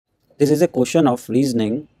This is a question of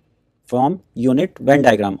reasoning from unit Venn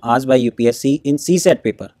diagram asked by UPSC in CSAT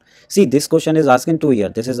paper. See, this question is asked in 2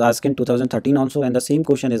 years. This is asked in 2013 also, and the same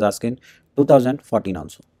question is asked in 2014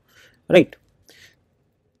 also, right?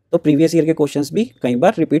 तो previous year के questions भी कई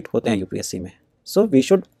बार repeat होते हैं UPSC में. So we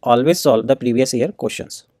should always solve the previous year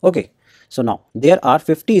questions. Okay. So now there are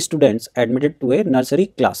 50 students admitted to a nursery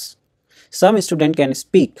class. Some student can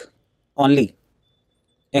speak only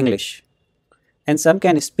English and some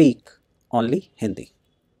can speak only Hindi.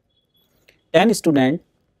 10 students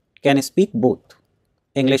can speak both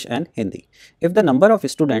English and Hindi. If the number of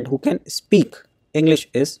students who can speak English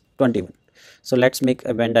is 21. So let's make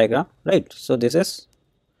a Venn diagram, right? So this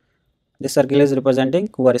circle is representing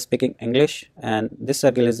who are speaking English and this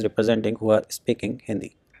circle is representing who are speaking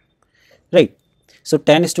Hindi, right? So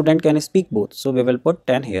 10 students can speak both. So we will put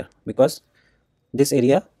 10 here because this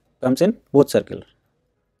area comes in both circles,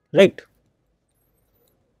 right?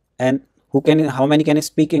 And how many can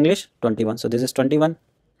speak English? 21. So this is 21.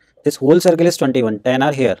 This whole circle is 21. 10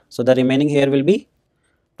 are here. So the remaining here will be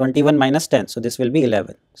 21 minus 10. So this will be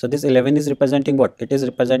 11. So this 11 is representing what? It is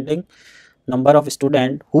representing number of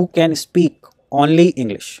students who can speak only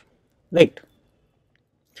English, right?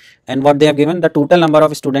 And what they have given, the total number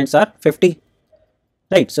of students are 50,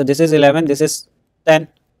 right? So this is 11, this is 10.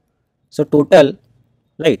 So total,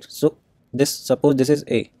 right? So this, suppose this is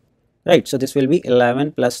A, right? So this will be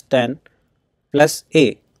 11 plus 10 plus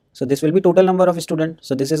A. So this will be total number of students.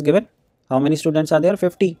 So this is given. How many students are there?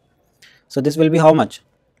 50. So this will be how much?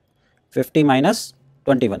 50 minus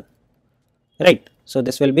 21, right? So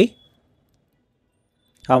this will be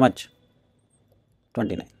how much?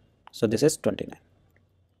 29. So this is 29,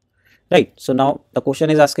 right? So now the question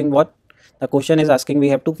is asking what? The question is asking we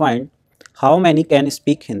have to find how many can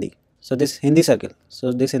speak Hindi. So this Hindi circle.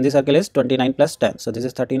 So this Hindi circle is 29 plus 10. So this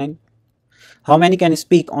is 39. How many can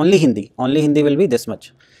speak only Hindi? Only Hindi will be this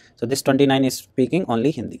much. So this 29 is speaking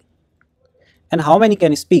only Hindi. And how many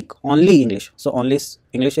can speak only English? So only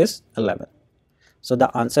English is 11. So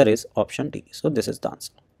the answer is option D. So this is the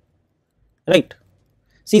answer, right?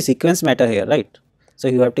 See, sequence matter here, right? So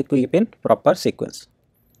you have to keep in proper sequence.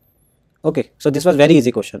 Okay, so this was very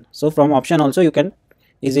easy question. So from option also you can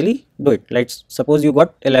easily do it. Let's suppose you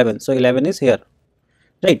got 11. So 11 is here,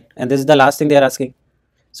 right? And this is the last thing they are asking.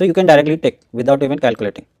 So you can directly take without even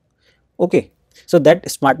calculating. Okay, so that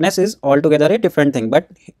smartness is altogether a different thing. But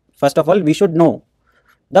first of all, we should know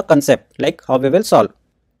the concept, like how we will solve.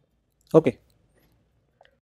 Okay.